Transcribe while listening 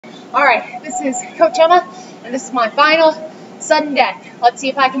Alright, this is Coach Emma, and this is my final sudden death. Let's see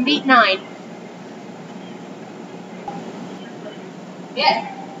if I can beat 9. Yeah.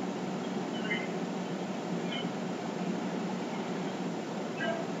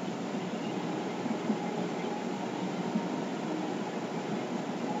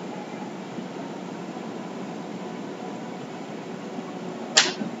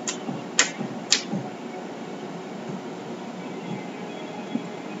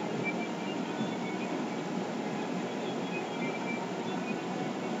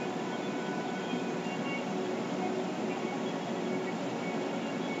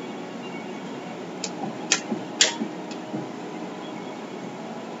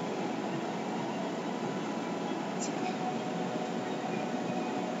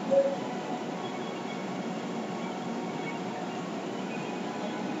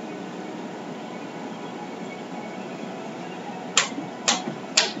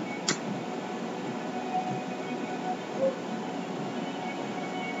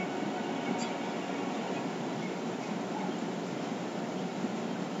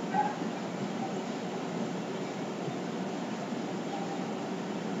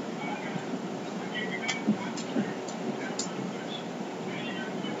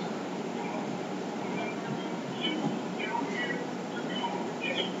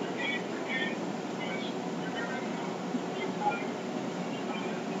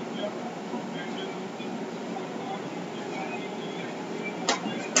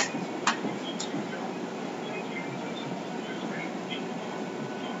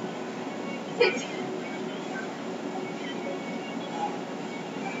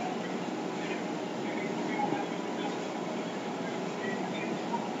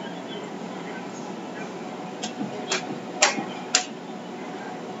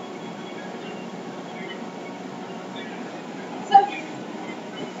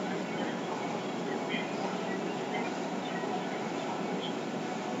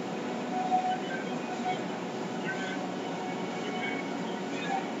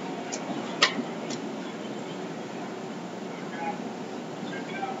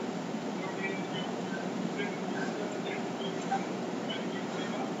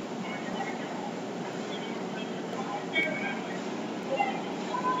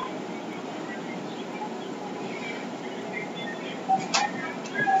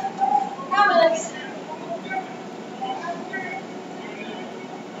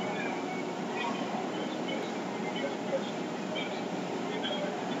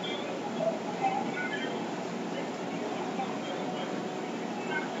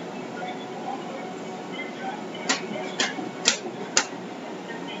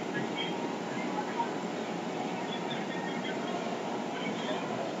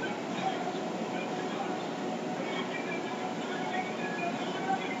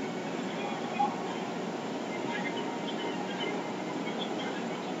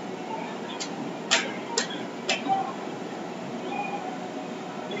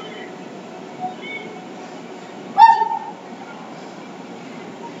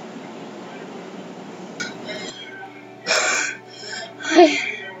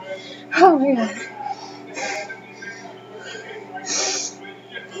 Oh my god.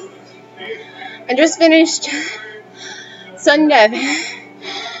 I just finished sudden death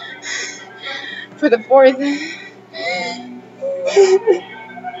for the 4th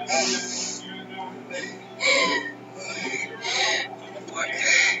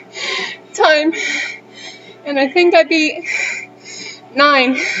time, and I think I beat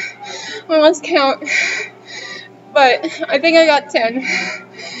 9. I lost count, but I think I got 10.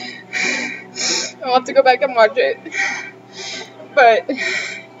 I'll have to go back and watch it, but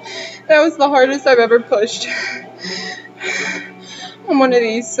that was the hardest I've ever pushed on one of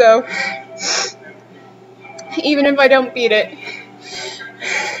these, so even if I don't beat it,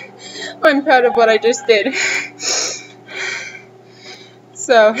 I'm proud of what I just did.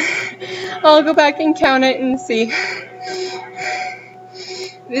 So I'll go back and count it and see.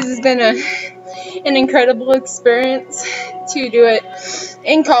 This has been an incredible experience to do it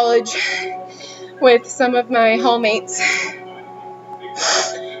in college with some of my hallmates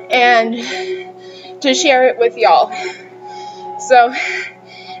and to share it with y'all. So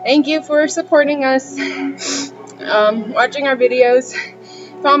thank you for supporting us, watching our videos,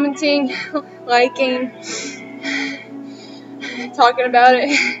 commenting, liking, talking about it.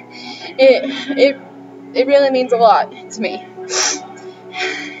 It really means a lot to me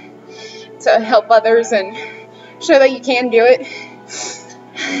to help others and show that you can do it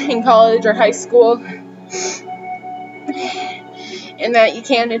in college or high school, and that you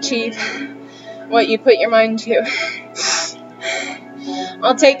can achieve what you put your mind to.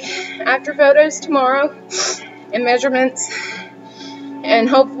 I'll take after photos tomorrow and measurements, and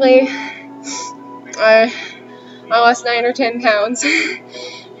hopefully I lost 9 or 10 pounds.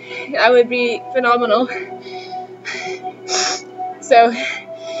 That would be phenomenal. So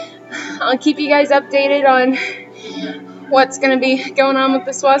I'll keep you guys updated on what's going to be going on with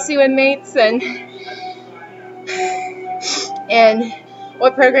the SWOSU inmates and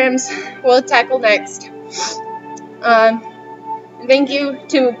what programs we'll tackle next. Thank you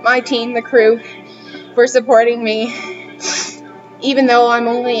to my team, the crew, for supporting me, even though I'm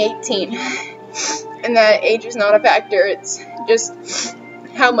only 18, and that age is not a factor. It's just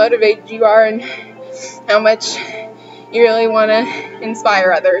how motivated you are and how much you really want to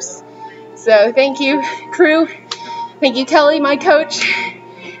inspire others. So thank you, crew. Thank you, Kelly, my coach,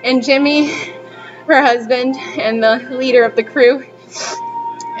 and Jimmy, her husband, and the leader of the crew.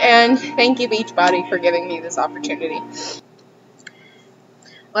 And thank you, Beachbody, for giving me this opportunity.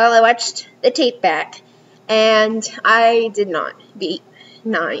 Well, I watched the tape back, and I did not beat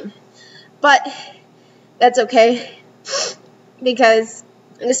 9. But that's okay, because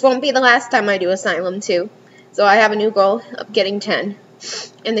this won't be the last time I do Asylum 2. So I have a new goal of getting 10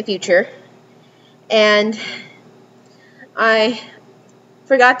 in the future. And I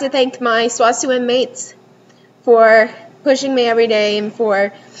forgot to thank my SWOSU inmates for pushing me every day and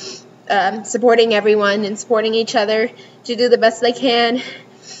for supporting everyone and supporting each other to do the best they can.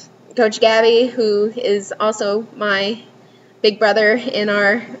 Coach Gabby, who is also my big brother in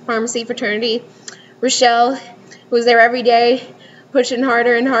our pharmacy fraternity. Rochelle, who was there every day, pushing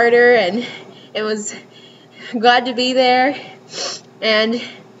harder and harder, and it was glad to be there. And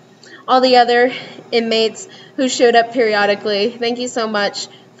all the other inmates who showed up periodically, thank you so much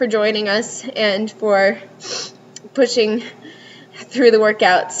for joining us and for pushing through the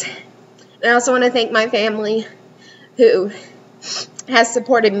workouts. And I also want to thank my family, who has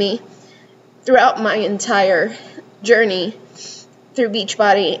supported me throughout my entire journey through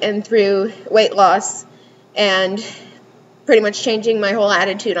Beachbody and through weight loss and pretty much changing my whole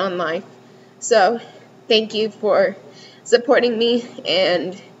attitude on life. So thank you for supporting me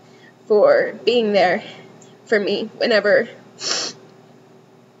and for being there for me whenever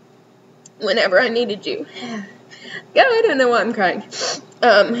I needed you. God, I don't know why I'm crying.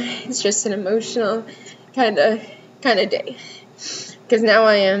 It's just an emotional kind of day. Because now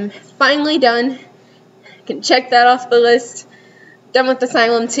I am finally done. Can check that off the list. Done with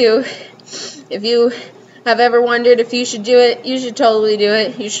Asylum 2. If you have ever wondered if you should do it, you should totally do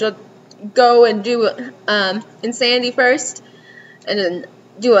it. You should go and do Insanity first, and then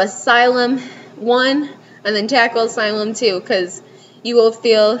do Asylum 1, and then tackle Asylum 2, because you will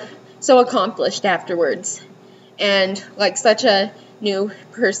feel so accomplished afterwards, and like such a new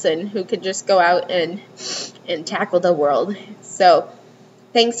person who could just go out and tackle the world. So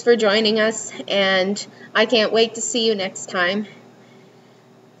thanks for joining us, and I can't wait to see you next time.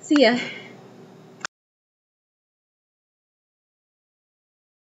 See ya.